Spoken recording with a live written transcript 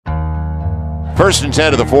First and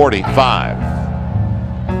 10 to the 45.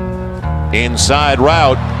 Inside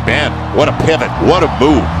route. Man, what a pivot. What a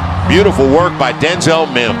move. Beautiful work by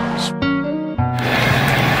Denzel Mims.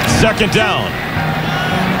 Second down.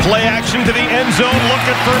 Play action to the end zone,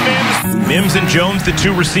 looking for Mims. Mims and Jones, the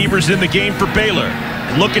two receivers in the game for Baylor.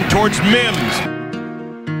 Looking towards Mims.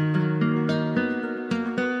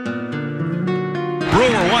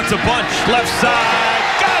 Brewer wants a bunch. Left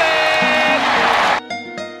side. Got it!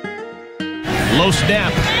 Low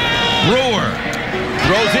snap. Brewer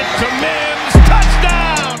throws it to Mims.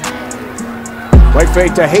 Touchdown! Right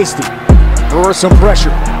fake to Hasty. Brewer some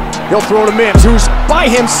pressure. He'll throw to Mims, who's by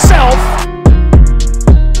himself.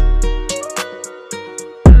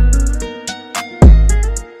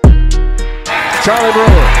 Charlie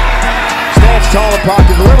Brewer stands tall in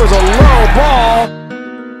pocket, delivers a low ball.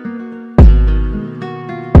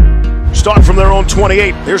 Start from their own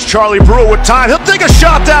 28. Here's Charlie Brewer with time. He'll take a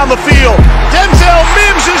shot down the field. Denzel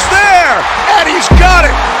Mims is there, and he's got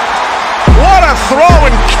it. What a throw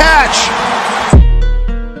and catch.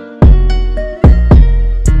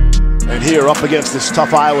 And here up against this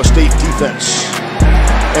tough Iowa State defense.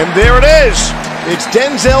 And there it is. It's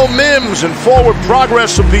Denzel Mims, and forward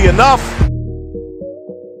progress will be enough.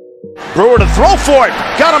 Brewer to throw for it.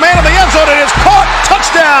 Got a man in the end zone, and it's caught.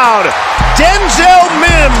 Touchdown! Denzel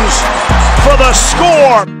Mims for the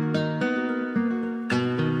score.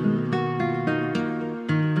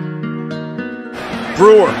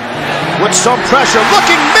 Brewer with some pressure.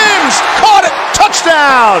 Looking Mims. Caught it.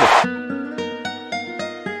 Touchdown!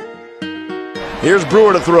 Here's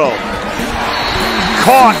Brewer to throw.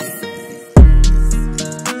 Caught.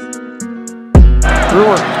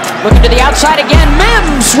 Brewer looking to the outside again.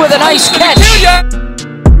 Mims with a nice catch.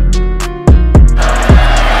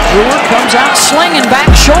 Brewer comes out slinging,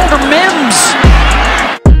 back shoulder. Mims.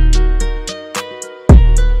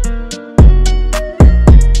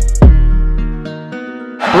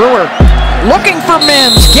 Brewer looking for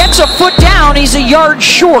Mims. Gets a foot down. He's a yard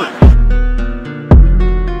short. Brewer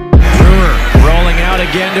rolling out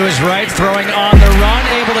again to his right, throwing on the run,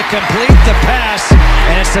 able to complete the pass.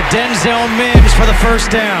 And it's to Denzel Mims for the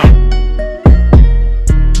first down.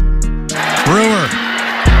 Brewer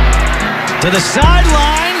to the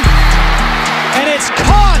sideline, and it's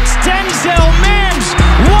caught. Denzel Mims,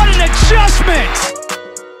 what an adjustment!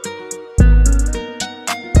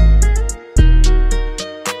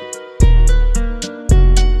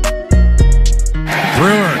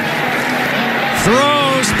 Brewer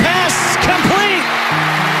throws, pass complete.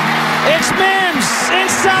 It's Mims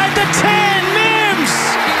inside the 10. Mims,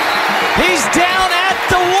 he's down at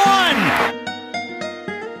the 1.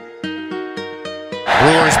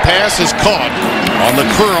 Brewer's pass is caught on the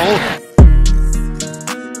curl.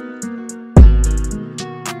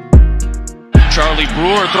 Charlie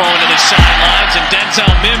Brewer throwing to the sidelines, and Denzel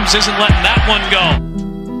Mims isn't letting that one go.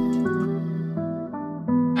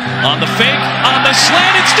 On the fake, on the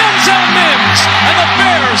slant, it's Denzel Mims, and the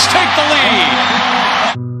Bears take the lead.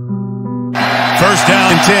 First down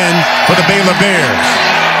and 10 for the Baylor Bears.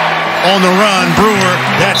 On the run, Brewer,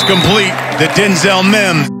 that's complete to Denzel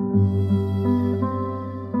Mims.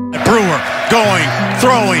 Brewer going,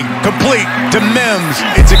 throwing, complete to Mims.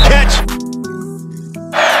 It's a catch.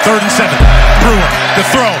 3rd and 7. Brewer, the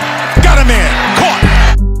throw. Got him in. Caught.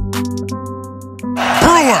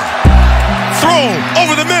 Brewer. Throw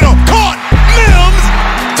over the middle. Caught. Mims.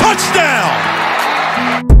 Touchdown.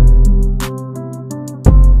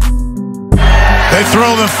 They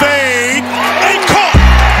throw the fade. And caught.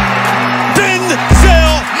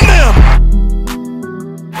 Denzel Mims.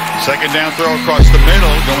 Second down throw across the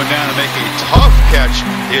middle. Going down to make a tough catch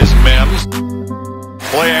is Mims.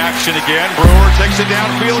 Play action again. Brewer takes it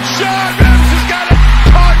downfield. Shot. Mims has got it.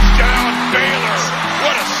 Touchdown, Baylor.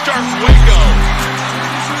 What a start for Waco.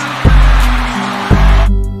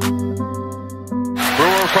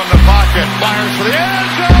 Brewer from the pocket. Fires for the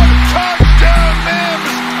end zone. Touchdown,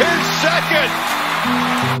 Mims. His second.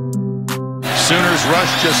 Sooners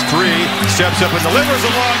rush just 3. Steps up and delivers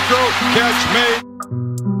a long throw. Catch made.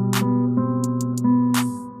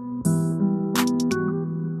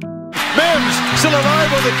 Mims still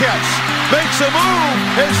alive on the catch. Makes a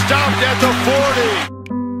move. Is stopped at the 40.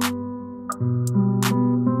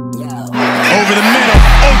 Over the middle.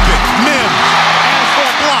 Open. Mims. And for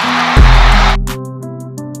a block.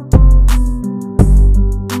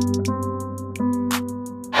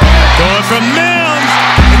 Going from Mims.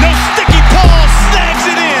 And no sticky paw. Snags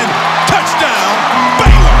it in. Touchdown.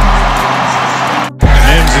 Baylor.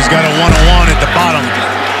 Mims has got a one-on-one at the bottom.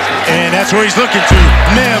 And that's where he's looking to.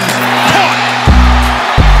 Mims caught.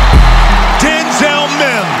 Denzel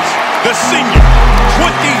Mims, the senior,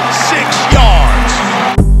 26 yards.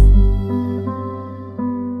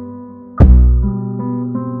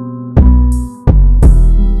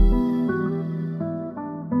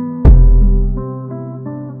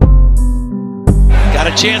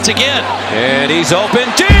 a chance again. And he's open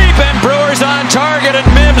deep, and Brewers on target, and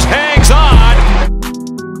Mims hangs on.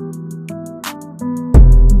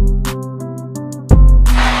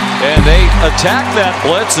 And they attack that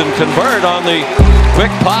blitz and convert on the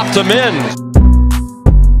quick pop to Mims.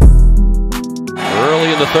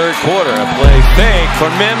 Early in the third quarter, a play fake for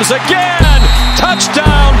Mims again.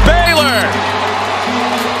 Touchdown, Baylor.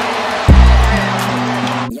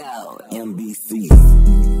 Yo, NBC.